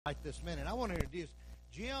Right this minute. I want to introduce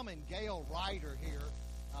Jim and Gail Ryder here.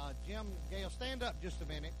 Jim, Gail, stand up just a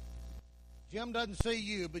minute. Jim doesn't see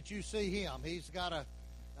you, but you see him. He's got a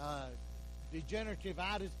degenerative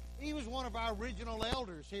itis. He was one of our original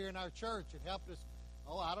elders here in our church. It helped us,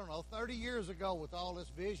 30 years ago with all this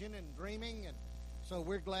vision and dreaming. And so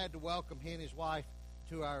we're glad to welcome he and his wife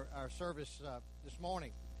to our service this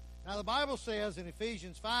morning. Now, the Bible says in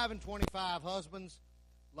Ephesians 5 and 25, husbands,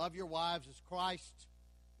 love your wives as Christ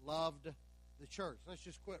loved the church. Let's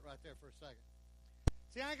just quit right there for a second.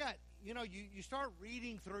 See, you start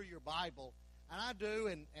reading through your Bible, and I do,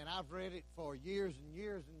 and I've read it for years and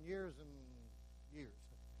years and years and years.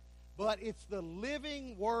 But it's the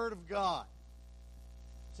living Word of God.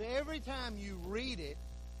 So every time you read it,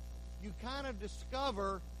 you kind of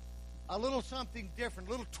discover a little something different,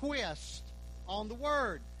 a little twist on the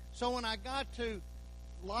Word. So when I got to,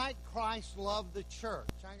 like Christ loved the church,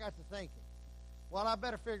 I got to thinking, well, I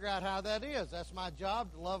better figure out how that is. That's my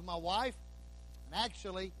job, to love my wife. And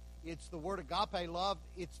actually, it's the word agape love.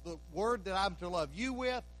 It's the word that I'm to love you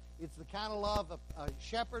with. It's the kind of love a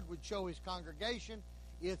shepherd would show his congregation.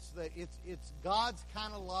 It's God's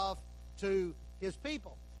kind of love to his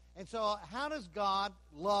people. And so how does God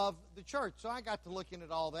love the church? So I got to looking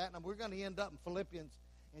at all that, and we're going to end up in Philippians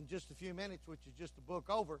in just a few minutes, which is just a book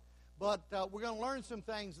over. But we're going to learn some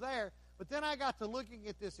things there. But then I got to looking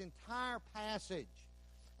at this entire passage,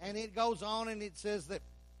 and it goes on, and it says that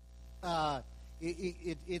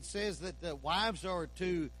it says that the wives are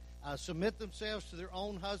to submit themselves to their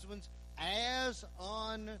own husbands as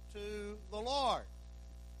unto the Lord.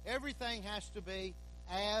 Everything has to be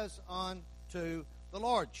as unto the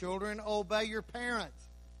Lord. Children, obey your parents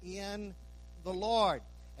in the Lord.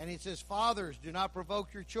 And it says, fathers, do not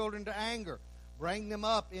provoke your children to anger. Bring them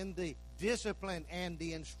up in the discipline and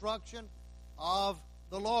the instruction of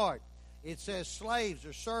the Lord. It says, slaves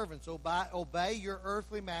or servants, obey your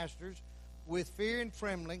earthly masters with fear and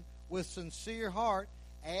trembling, with sincere heart,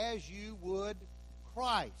 as you would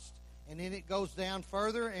Christ. And then it goes down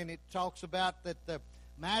further, and it talks about that the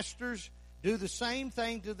masters do the same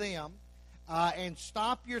thing to them, and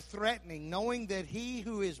stop your threatening, knowing that he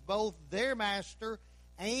who is both their master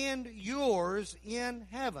and yours in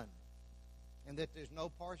heaven, and that there's no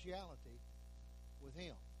partiality with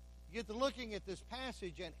him. You get to looking at this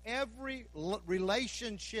passage, and every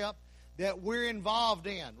relationship that we're involved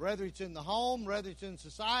in, whether it's in the home, whether it's in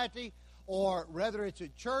society, or whether it's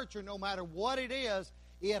at church, or no matter what it is,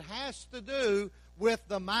 it has to do with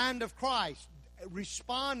the mind of Christ,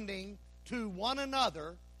 responding to one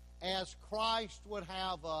another as Christ would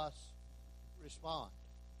have us respond.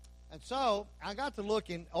 And so I got to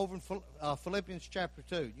looking over in Philippians chapter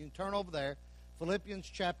 2. You can turn over there. Philippians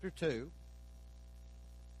chapter 2.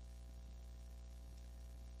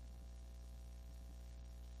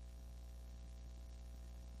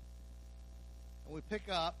 And we pick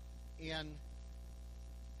up in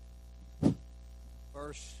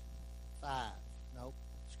verse 5. No,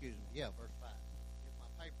 excuse me. Yeah, verse 5. Get my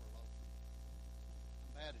paper low.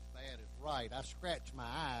 Bad as right. I scratched my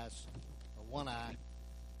eyes, or one eye,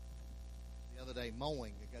 the other day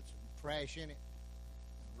mowing. It got some trash in it.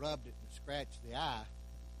 Rubbed it and scratched the eye,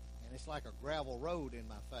 and it's like a gravel road in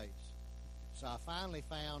my face. So I finally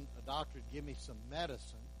found a doctor to give me some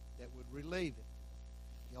medicine that would relieve it.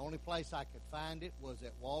 The only place I could find it was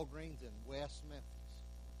at Walgreens in West Memphis.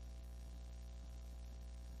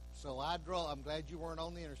 So I drove. I'm glad you weren't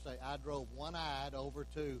on the interstate. I drove one-eyed over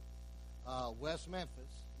to West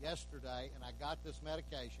Memphis yesterday, and I got this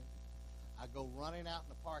medication. I go running out in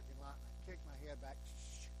the parking lot, and I kick my head back.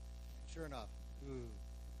 Sure enough, it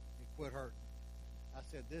quit hurting. I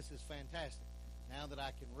said, this is fantastic. Now that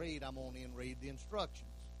I can read, I'm going to read the instructions.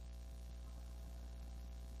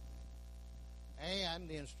 And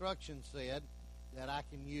the instructions said that I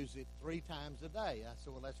can use it 3 times a day. I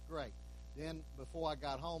said, well, that's great. Then before I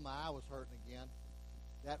got home, my eye was hurting again.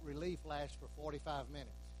 That relief lasts for 45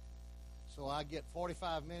 minutes. So I get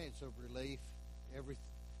 45 minutes of relief every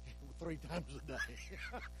 3 times a day.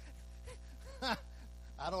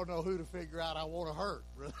 I don't know who to figure out I want to hurt.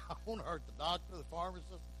 I want to hurt the doctor, the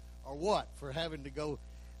pharmacist, or what for having to go.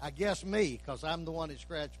 I guess me, because I'm the one that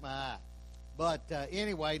scratched my eye. But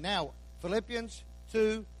anyway, now Philippians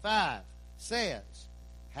 2:5 says,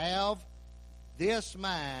 have this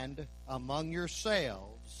mind among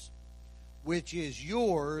yourselves, which is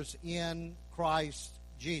yours in Christ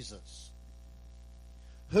Jesus,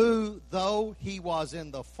 who, though he was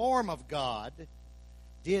in the form of God,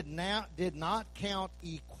 did not count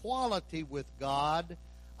equality with God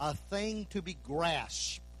a thing to be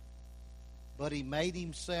grasped, but he made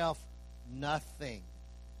himself nothing,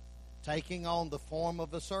 taking on the form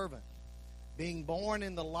of a servant, being born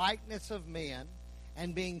in the likeness of men,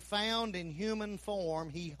 and being found in human form,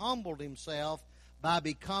 he humbled himself by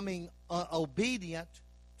becoming obedient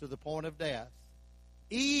to the point of death,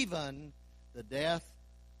 even the death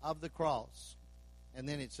of the cross. And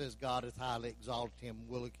then it says, God hath highly exalted him.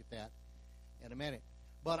 We'll look at that in a minute.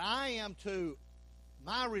 But I am to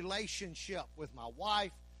my relationship with my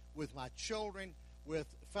wife, with my children, with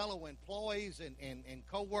fellow employees and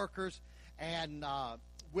co-workers, and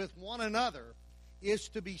with one another, is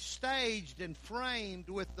to be staged and framed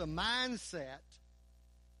with the mindset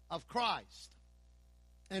of Christ.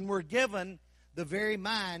 And we're given the very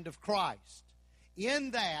mind of Christ.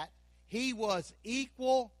 In that, he was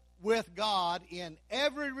equal with God in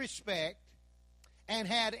every respect and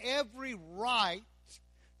had every right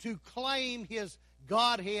to claim his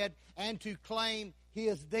Godhead and to claim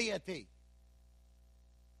his deity.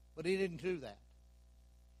 But he didn't do that.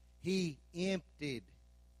 He emptied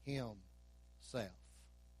himself.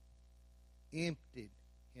 Emptied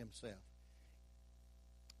himself.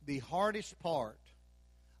 The hardest part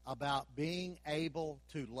about being able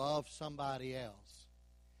to love somebody else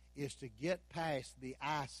is to get past the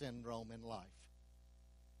I syndrome in life.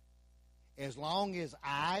 As long as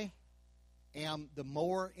I am the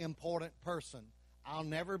more important person, I'll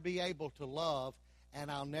never be able to love,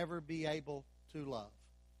 and I'll never be able to love.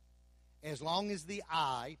 As long as the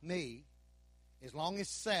I, me, as long as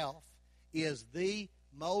self is the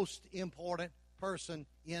most important person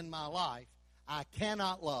in my life, I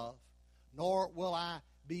cannot love, nor will I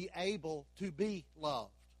be able to be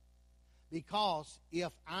loved. Because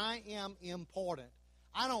if I am important,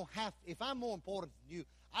 I don't have, if I'm more important than you,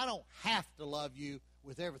 I don't have to love you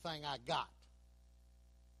with everything I got.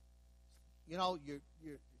 You know,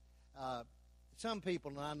 some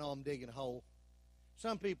people, and I know I'm digging a hole,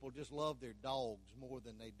 some people just love their dogs more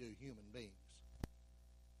than they do human beings.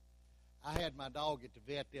 I had my dog at the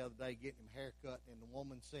vet the other day getting him a haircut, and the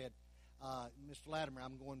woman said, Mr. Latimer,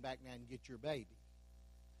 I'm going back now and get your baby.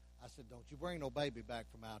 I said, don't you bring no baby back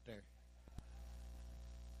from out there.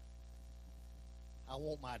 I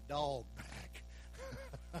want my dog back.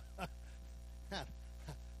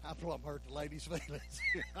 I plumb hurt the lady's feelings.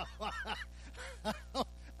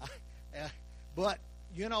 But,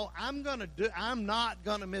 you know, I'm not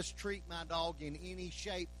going to mistreat my dog in any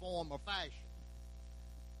shape, form, or fashion.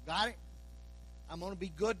 Got it? I'm going to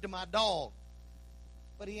be good to my dog.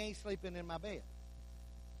 But he ain't sleeping in my bed.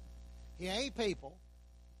 He ain't people.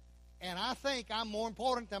 And I think I'm more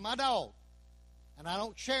important than my dog. And I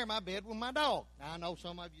don't share my bed with my dog. Now, I know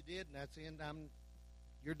some of you did, and that's the end.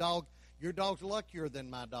 Your dog's luckier than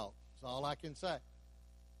my dog. That's all I can say.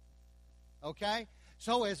 Okay?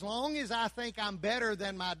 So as long as I think I'm better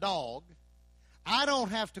than my dog, I don't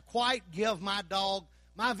have to quite give my dog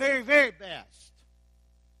my very, very best.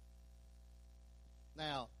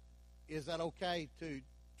 Now, is that okay to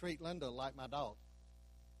treat Linda like my dog?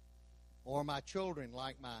 Or my children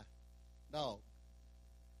like my dog?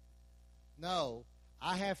 No,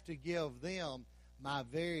 I have to give them my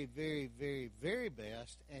very, very, very, very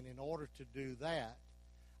best, and in order to do that,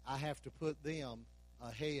 I have to put them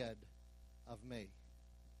ahead of me.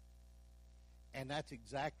 And that's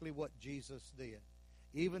exactly what Jesus did.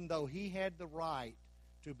 Even though he had the right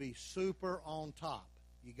to be super on top.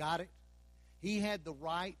 You got it? He had the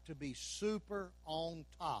right to be super on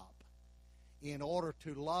top. In order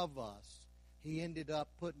to love us, he ended up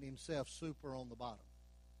putting himself super on the bottom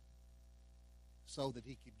so that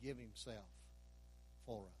he could give himself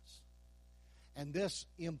for us. And this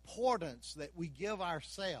importance that we give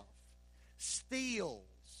ourselves steals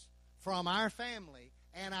from our family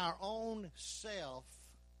and our own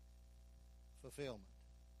self-fulfillment.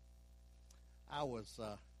 I was,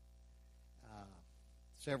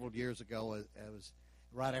 several years ago, I was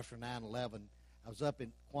right after 9/11, I was up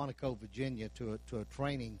in Quantico, Virginia to a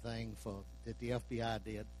training thing that the FBI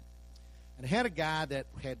did. And I had a guy that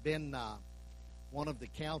had been one of the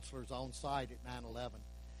counselors on site at 9/11,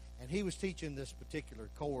 and he was teaching this particular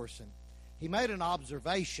course, and he made an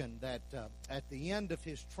observation that at the end of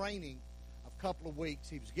his training of a couple of weeks,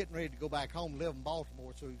 he was getting ready to go back home, live in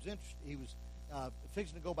Baltimore, so he was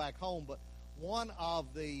fixing to go back home, but one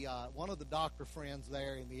of the doctor friends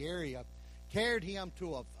there in the area carried him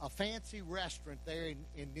to a fancy restaurant there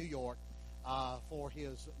in New York for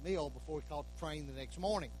his meal before he caught the train the next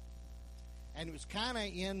morning. And it was kind of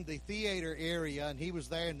in the theater area, and he was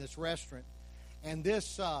there in this restaurant. And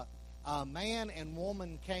this man and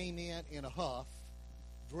woman came in a huff,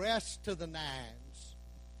 dressed to the nines.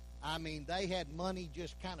 I mean, they had money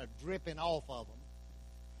just kind of dripping off of them.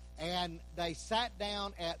 And they sat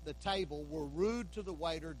down at the table, were rude to the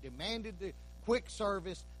waiter, demanded the quick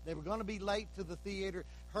service. They were going to be late to the theater.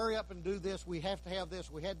 Hurry up and do this. We have to have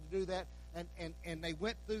this. We had to do that. And they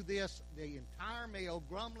went through this, the entire meal,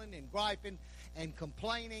 grumbling and griping and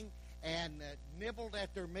complaining and nibbled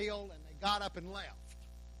at their meal, and they got up and left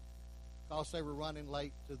because they were running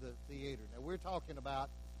late to the theater. Now, we're talking about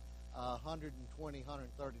 $120, $130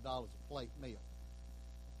 a plate meal.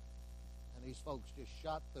 And these folks just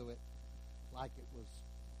shot through it like it was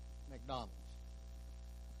McDonald's.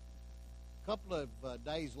 A couple of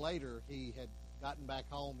days later, he had gotten back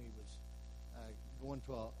home. He was going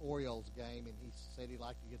to an Orioles game, and he said he'd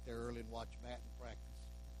like to get there early and watch batting practice.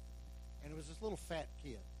 And it was this little fat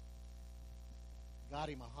kid. Got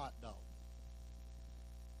him a hot dog.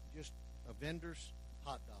 Just a vendor's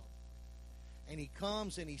hot dog. And he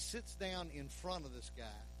comes and he sits down in front of this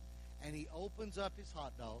guy, and he opens up his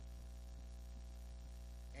hot dog,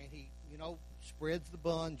 and he, spreads the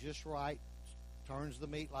bun just right, turns the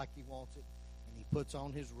meat like he wants it, and he puts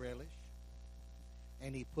on his relish,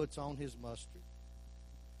 and he puts on his mustard,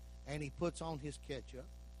 and he puts on his ketchup,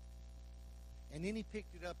 and then he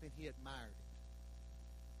picked it up and he admired it.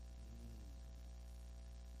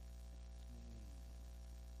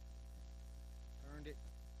 Turned it,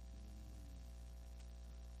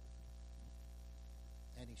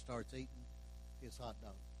 and he starts eating his hot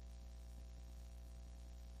dog.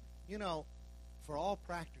 For all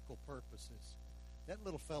practical purposes, that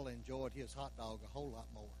little fella enjoyed his hot dog a whole lot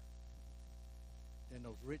more than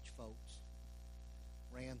those rich folks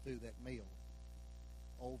ran through that meal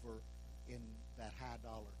over in that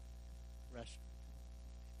high-dollar restaurant.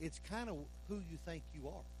 It's kind of who you think you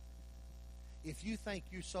are. If you think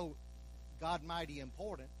you're so God mighty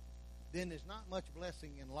important, then there's not much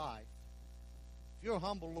blessing in life. If you're a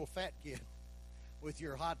humble little fat kid with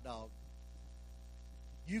your hot dog,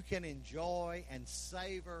 you can enjoy and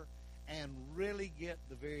savor and really get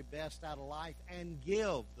the very best out of life and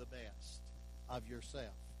give the best of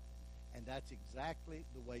yourself. And that's exactly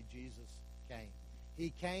the way Jesus came.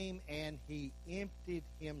 He came and he emptied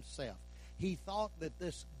himself. He thought that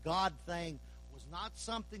this God thing was not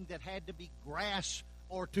something that had to be grasped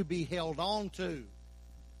or to be held on to,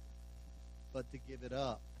 but to give it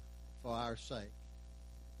up for our sake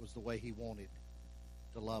was the way he wanted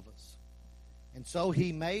to love us. And so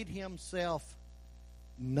he made himself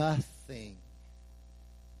nothing.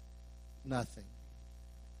 Nothing.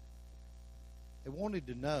 They wanted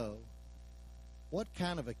to know what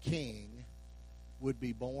kind of a king would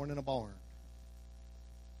be born in a barn.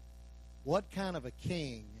 What kind of a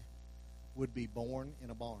king would be born in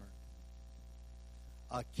a barn?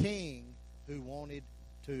 A king who wanted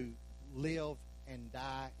to live and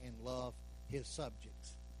die and love his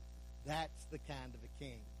subjects. That's the kind of a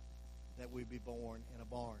king that would be born in a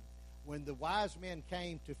barn. When the wise men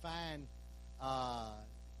came to find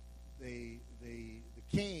the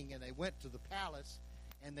king, and they went to the palace,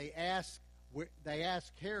 and they asked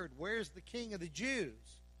Herod, "Where's the king of the Jews?"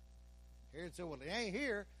 Herod said, "Well, he ain't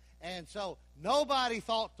here." And so nobody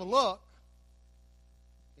thought to look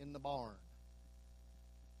in the barn.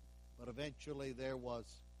 But eventually there was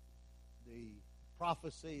the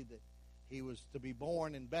prophecy that he was to be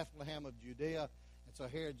born in Bethlehem of Judea. And so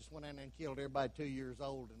Herod just went in there and killed everybody 2 years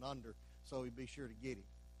old and under so he'd be sure to get him.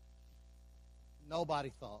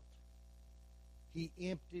 Nobody thought. He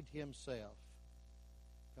emptied himself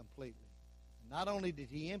completely. Not only did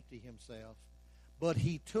he empty himself, but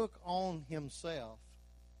he took on himself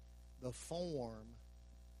the form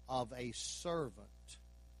of a servant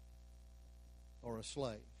or a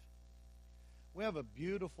slave. We have a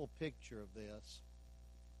beautiful picture of this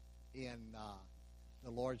in the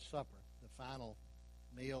Lord's Supper, the final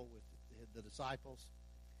meal with the disciples.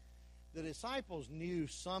 The disciples knew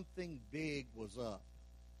something big was up.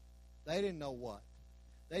 They didn't know what.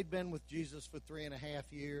 They'd been with Jesus for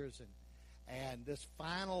 3.5 years, and this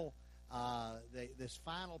final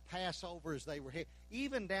Passover as they were here,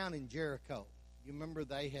 even down in Jericho. You remember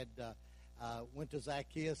they had went to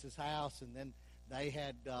Zacchaeus' house, and then they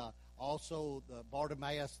had also the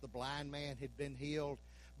Bartimaeus, the blind man, had been healed.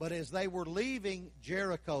 But as they were leaving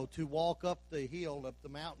Jericho to walk up the hill, up the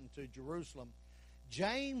mountain to Jerusalem,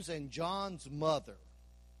 James and John's mother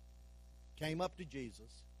came up to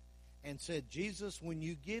Jesus and said, "Jesus, when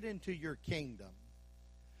you get into your kingdom,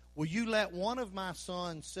 will you let one of my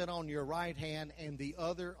sons sit on your right hand and the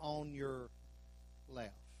other on your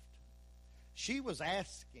left?" She was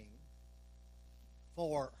asking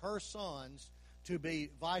for her sons to be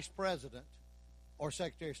vice president or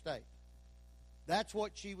secretary of state. That's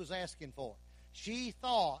what she was asking for. She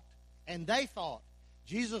thought, and they thought,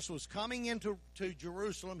 Jesus was coming into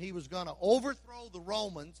Jerusalem. He was going to overthrow the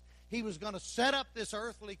Romans. He was going to set up this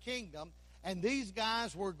earthly kingdom, and these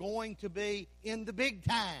guys were going to be in the big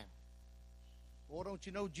time. Boy, don't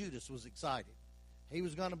you know Judas was excited. He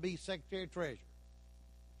was going to be Secretary of Treasury.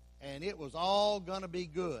 And it was all going to be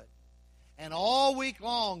good. And all week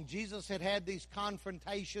long, Jesus had these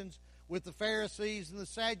confrontations with the Pharisees and the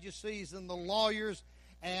Sadducees and the lawyers,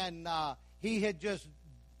 and he had just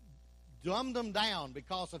dumbed them down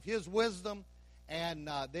because of his wisdom and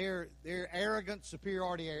their arrogant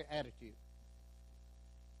superiority attitude.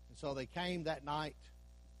 And so they came that night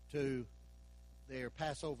to their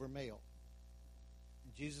Passover meal.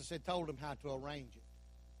 And Jesus had told them how to arrange it.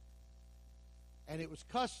 And it was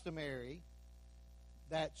customary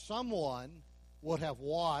that someone would have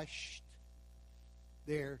washed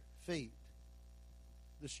their feet.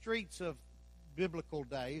 The streets of biblical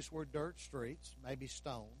days were dirt streets, maybe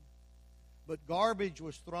stone. But garbage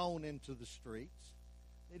was thrown into the streets.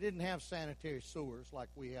 They didn't have sanitary sewers like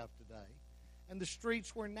we have today. And the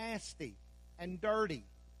streets were nasty and dirty.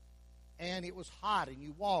 And it was hot, and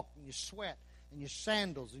you walked, and you sweat, and your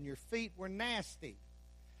sandals and your feet were nasty.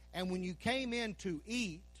 And when you came in to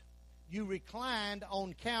eat, you reclined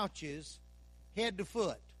on couches head to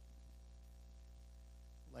foot.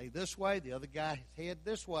 Lay this way, the other guy's head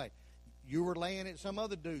this way. You were laying at some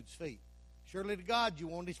other dude's feet. Surely to God you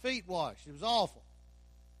wanted his feet washed. It was awful.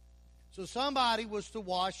 So somebody was to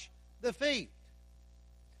wash the feet.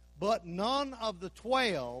 But none of the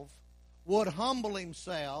 12 would humble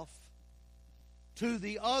himself to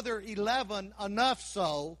the other 11 enough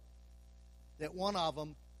so that one of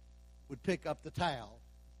them would pick up the towel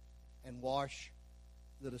and wash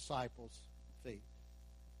the disciples' feet.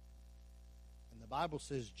 And the Bible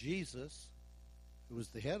says Jesus, who was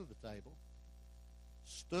the head of the table,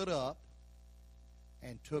 stood up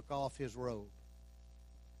and took off his robe.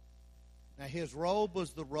 Now, his robe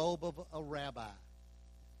was the robe of a rabbi.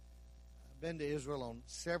 I've been to Israel on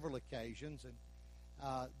several occasions,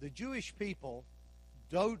 and the Jewish people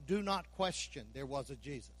do not question there was a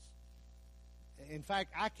Jesus. In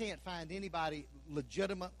fact, I can't find anybody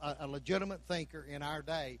a legitimate thinker in our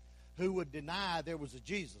day who would deny there was a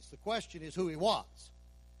Jesus. The question is who he was.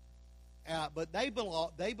 But they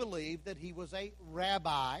believe that he was a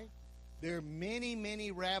rabbi. There are many,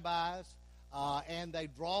 many rabbis, and they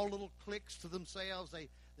draw little cliques to themselves.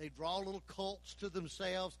 They draw little cults to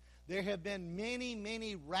themselves. There have been many,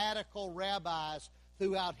 many radical rabbis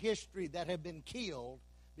throughout history that have been killed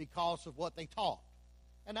because of what they taught.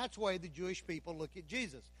 And that's the way the Jewish people look at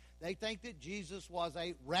Jesus. They think that Jesus was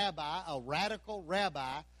a rabbi, a radical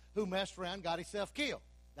rabbi, who messed around and got himself killed.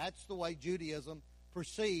 That's the way Judaism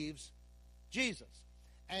perceives Jesus.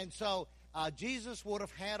 And so Jesus would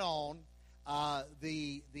have had on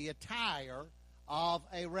the attire of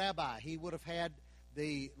a rabbi. He would have had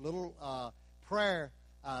the little prayer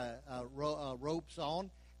ropes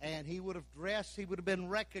on, and he would have been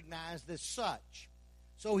recognized as such.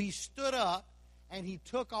 So he stood up, and he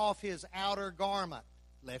took off his outer garment,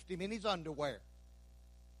 left him in his underwear.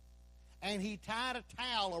 And he tied a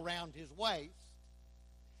towel around his waist,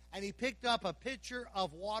 and he picked up a pitcher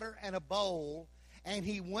of water and a bowl, and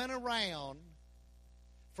he went around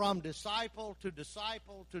from disciple to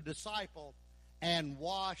disciple to disciple and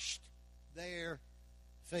washed their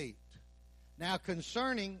feet. Now,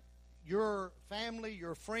 concerning your family,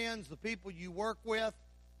 your friends, the people you work with,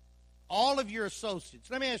 all of your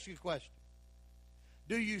associates, let me ask you a question.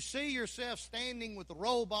 Do you see yourself standing with the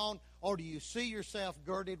robe on, or do you see yourself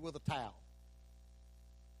girded with a towel?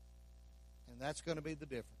 And that's going to be the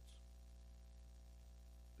difference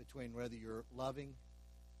between whether you're loving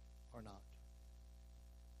or not.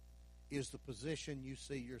 Is the position you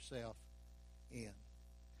see yourself in.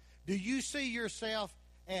 Do you see yourself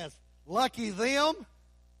as lucky them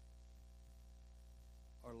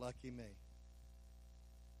or lucky me?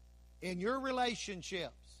 In your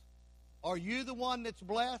relationships, are you the one that's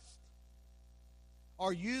blessed?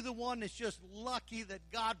 Are you the one that's just lucky that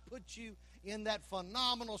God put you in that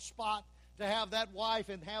phenomenal spot to have that wife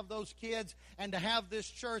and have those kids and to have this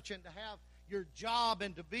church and to have your job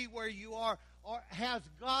and to be where you are? Or has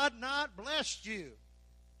God not blessed you?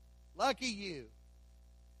 Lucky you.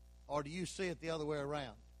 Or do you see it the other way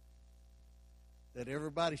around? That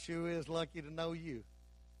everybody sure is lucky to know you.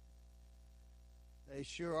 They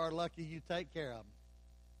sure are lucky you take care of them.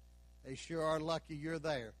 They sure are lucky you're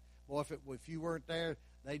there. Boy, if you weren't there,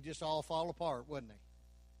 they'd just all fall apart, wouldn't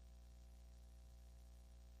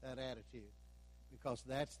they? That attitude. Because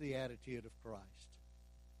that's the attitude of Christ.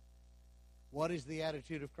 What is the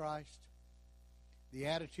attitude of Christ? The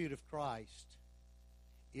attitude of Christ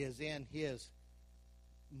is in his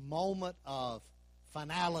moment of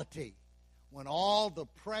finality, when all the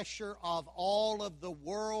pressure of all of the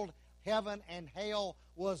world, heaven and hell,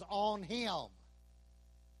 was on him.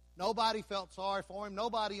 Nobody felt sorry for him.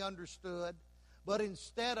 Nobody understood. But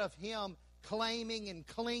instead of him claiming and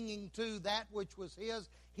clinging to that which was his,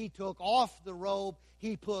 he took off the robe,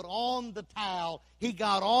 he put on the towel, he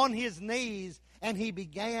got on his knees, and he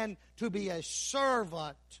began to be a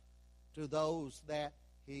servant to those that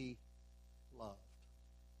he loved.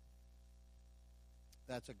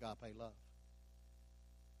 That's agape love.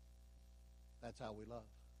 That's how we love.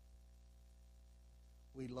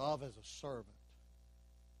 We love as a servant.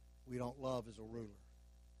 We don't love as a ruler.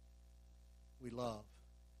 We love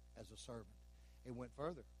as a servant. It went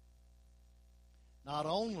further. Not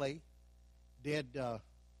only did I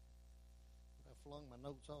flung my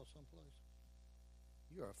notes off someplace?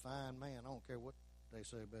 You're a fine man. I don't care what they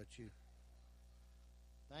say about you.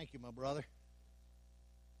 Thank you, my brother.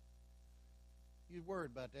 You was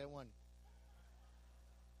worried about that, wasn't you?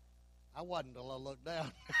 I wasn't until I looked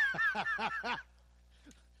down.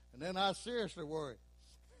 And then I was seriously worried.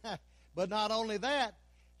 But not only that,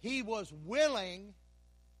 he was willing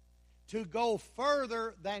to go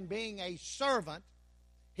further than being a servant.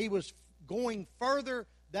 He was going further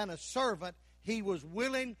than a servant. He was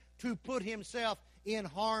willing to put himself in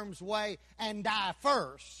harm's way and die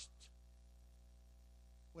first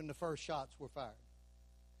when the first shots were fired.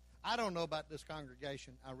 I don't know about this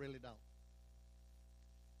congregation. I really don't.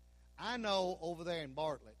 I know over there in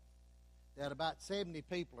Bartlett that about 70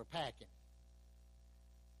 people are packing.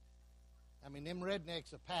 I mean, them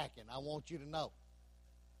rednecks are packing. I want you to know.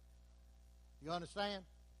 You understand?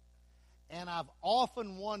 And I've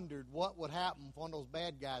often wondered what would happen if one of those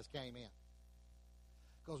bad guys came in.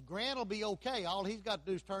 Because Grant will be okay. All he's got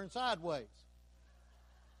to do is turn sideways.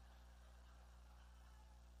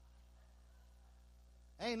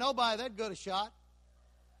 Ain't nobody that good a shot.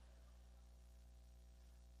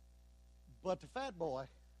 But the fat boy.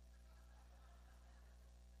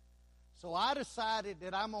 So I decided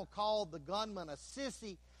that I'm going to call the gunman a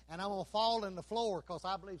sissy and I'm going to fall in the floor because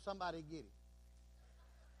I believe somebody will get him.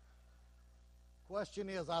 Question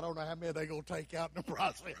is, I don't know how many they're going to take out in the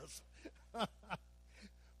process.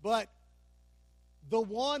 But the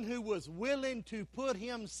one who was willing to put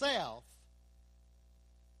himself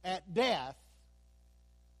at death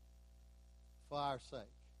for our sake.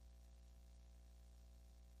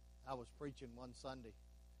 I was preaching one Sunday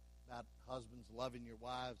about husbands loving your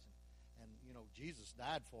wives, and you know, Jesus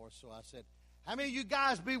died for us, so I said, how many of you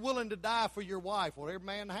guys be willing to die for your wife? Well, every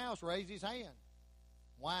man in the house raised his hand.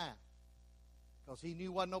 Why? Because he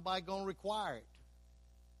knew wasn't nobody going to require it.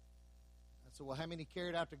 I said, well, how many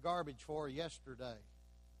carried out the garbage for her yesterday?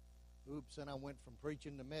 Oops, and I went from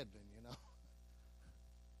preaching to meddling, you know.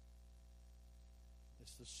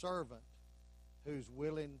 It's the servant who's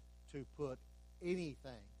willing to put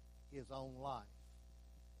anything, his own life,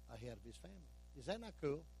 ahead of his family. Is that not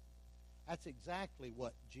cool? That's exactly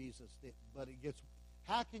what Jesus did. But it gets,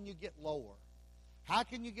 how can you get lower? How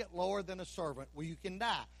can you get lower than a servant? Well, you can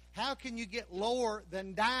die. How can you get lower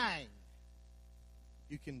than dying?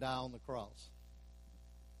 You can die on the cross.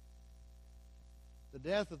 The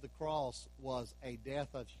death of the cross was a death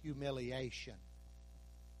of humiliation.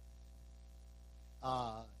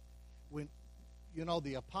 When you know,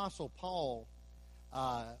 the Apostle Paul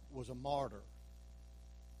was a martyr.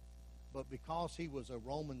 But because he was a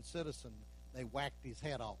Roman citizen, they whacked his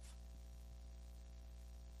head off.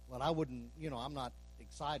 Well, I wouldn't, you know, I'm not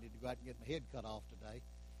excited to go out and get my head cut off today.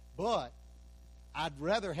 But I'd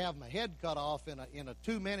rather have my head cut off in a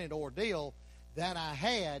 2-minute ordeal than I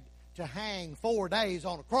had to hang 4 days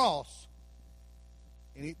on a cross.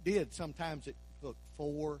 And it did. Sometimes it took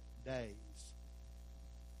 4 days.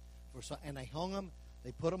 And they hung them,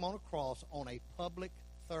 they put them on a cross on a public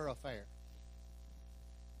thoroughfare,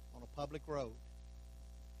 on a public road.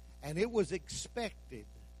 And it was expected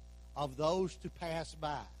of those to pass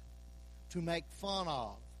by, to make fun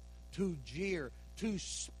of, to jeer, to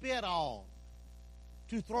spit on,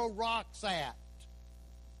 to throw rocks at,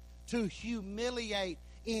 to humiliate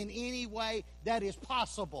in any way that is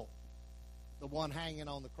possible the one hanging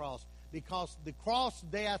on the cross. Because the cross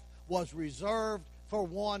death was reserved for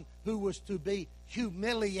one who was to be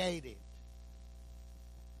humiliated.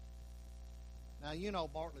 Now, you know,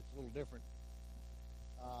 Bartlett's a little different.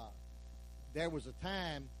 There was a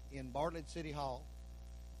time in Bartlett City Hall,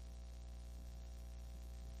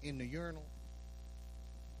 in the urinal,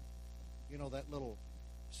 you know, that little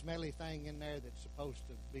smelly thing in there that's supposed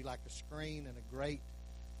to be like a screen and a grate.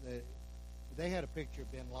 They had a picture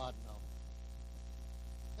of bin Laden on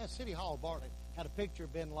it. That City Hall, Bartlett, had a picture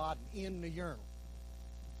of bin Laden in the urinal.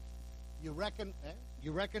 You reckon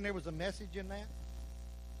there was a message in that?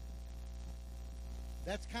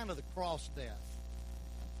 That's kind of the cross death.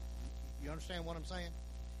 You understand what I'm saying?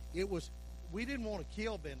 We didn't want to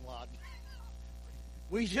kill bin Laden.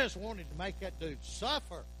 We just wanted to make that dude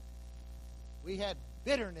suffer. We had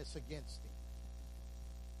bitterness against him.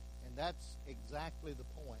 And that's exactly the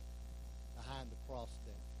point behind the cross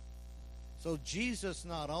death. So Jesus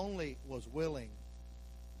not only was willing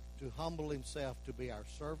to humble himself to be our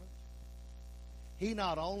servant, he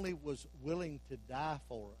not only was willing to die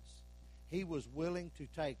for us, he was willing to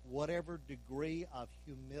take whatever degree of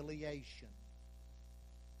humiliation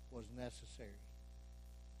was necessary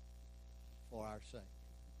for our sake.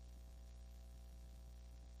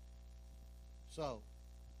 So,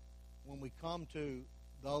 when we come to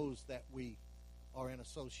those that we are in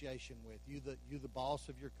association with, you the boss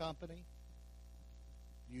of your company,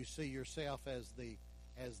 you see yourself as the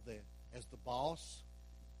boss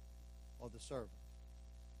or the servant?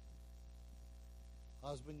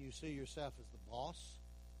 Husband, you see yourself as the boss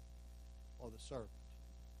or the servant?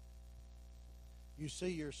 You see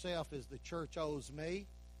yourself as the church owes me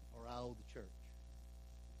or I owe the church?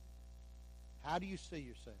 How do you see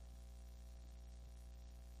yourself?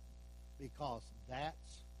 Because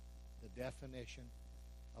that's the definition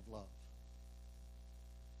of love.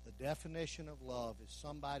 The definition of love is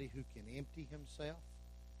somebody who can empty himself,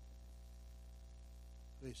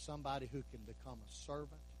 who is somebody who can become a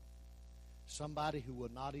servant, somebody who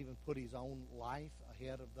will not even put his own life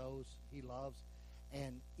ahead of those he loves,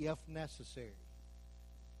 and if necessary,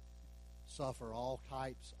 suffer all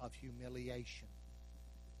types of humiliation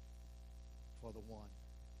for the one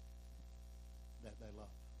that they love.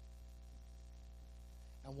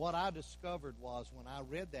 And what I discovered was when I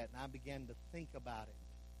read that and I began to think about it,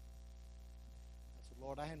 I said,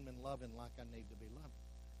 Lord, I hadn't been loving like I need to be loving.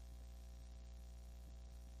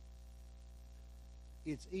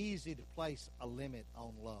 It's easy to place a limit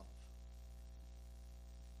on love.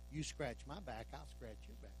 You scratch my back, I'll scratch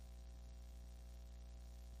your back.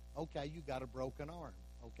 Okay, you got a broken arm.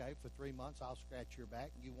 Okay, for 3 months I'll scratch your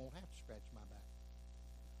back and you won't have to scratch my back.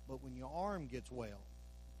 But when your arm gets well,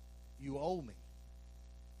 you owe me.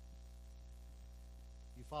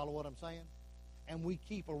 You follow what I'm saying? And we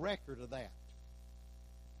keep a record of that.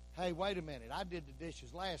 Hey, wait a minute. I did the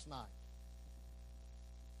dishes last night.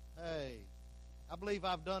 Hey, I believe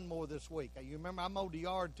I've done more this week. You remember I mowed the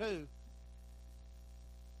yard too.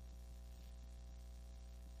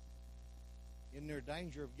 Isn't there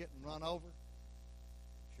danger of getting run over?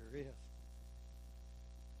 Sure is.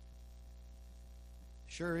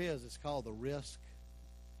 Sure is. It's called the risk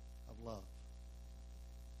of love.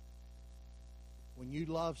 When you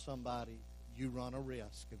love somebody, you run a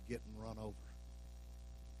risk of getting run over.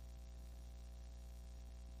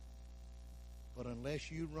 But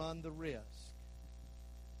unless you run the risk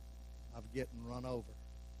of getting run over,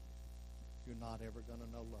 you're not ever going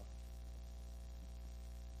to know love.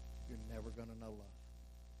 You're never going to know love.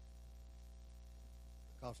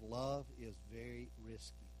 Because love is very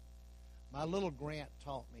risky. My little Grant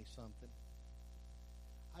taught me something.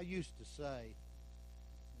 I used to say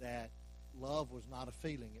that love was not a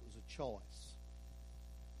feeling, it was a choice.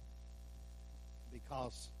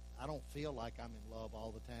 Because I don't feel like I'm in love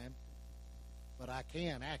all the time, but I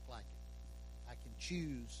can act like it. I can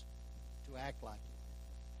choose to act like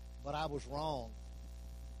it. But I was wrong.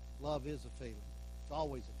 Love is a feeling. It's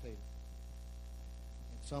always a feeling.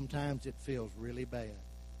 And sometimes it feels really bad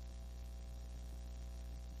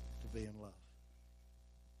to be in love.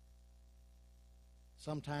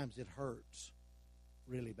 Sometimes it hurts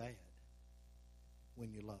really bad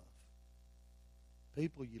when you love.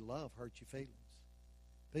 People you love hurt your feelings.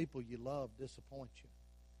 People you love disappoint you.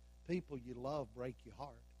 People you love break your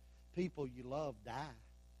heart. People you love die.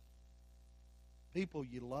 People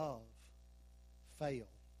you love fail.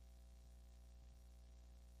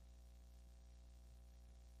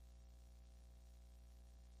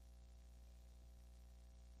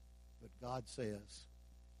 But God says,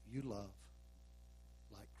 you love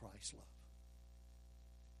like Christ loved.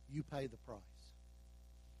 You pay the price.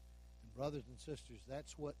 And brothers and sisters,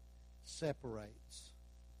 that's what separates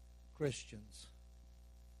Christians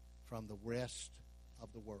from the rest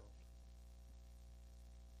of the world.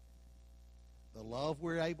 The love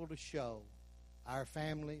we're able to show our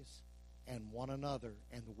families and one another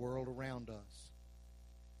and the world around us,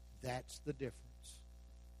 that's the difference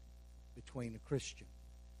between a Christian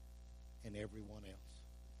and everyone else.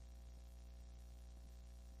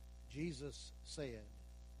 Jesus said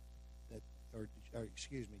that,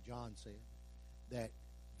 John said that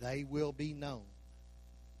they will be known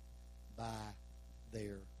by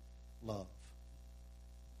their love.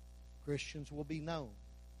 Christians will be known,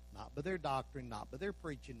 not by their doctrine, not by their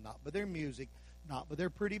preaching, not by their music, not by their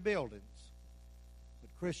pretty buildings, but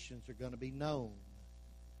Christians are going to be known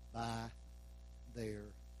by their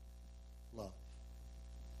love.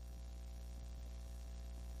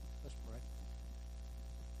 Let's pray.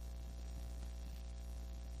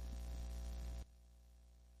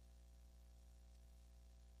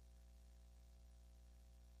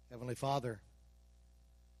 Heavenly Father,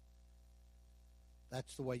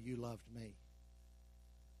 that's the way you loved me.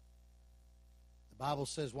 The Bible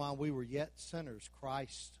says, while we were yet sinners,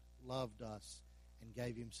 Christ loved us and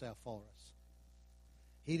gave himself for us.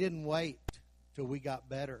 He didn't wait till we got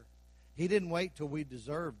better. He didn't wait till we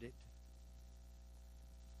deserved it.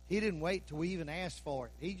 He didn't wait till we even asked for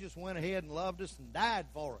it. He just went ahead and loved us and died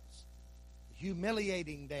for us.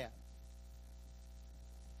 Humiliating death.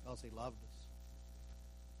 Because he loved us.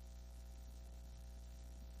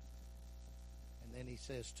 And then he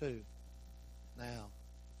says, too, now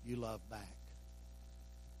you love back.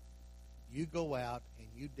 You go out and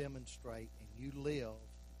you demonstrate and you live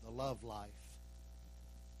the love life.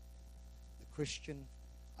 The Christian,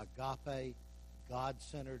 agape,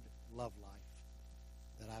 God-centered love life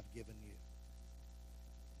that I've given you.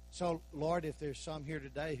 So, Lord, if there's some here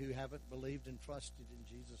today who haven't believed and trusted in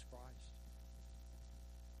Jesus Christ,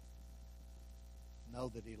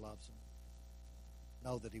 know that he loves them.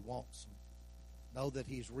 Know that he wants them. Know that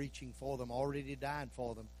he's reaching for them, already died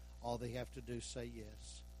for them. All they have to do is say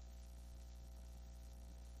yes.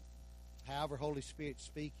 However, Holy Spirit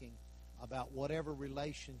speaking about whatever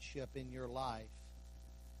relationship in your life,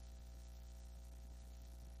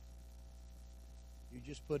 you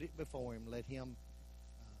just put it before him. Let him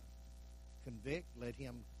convict. Let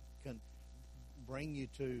him bring you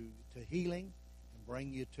to healing and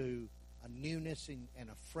bring you to a newness and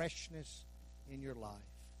a freshness in your life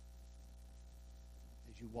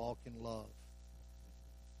as you walk in love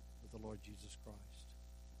with the Lord Jesus Christ.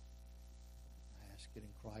 I ask it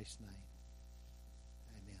in Christ's name.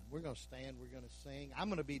 Amen. We're going to stand. We're going to sing. I'm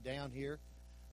going to be down here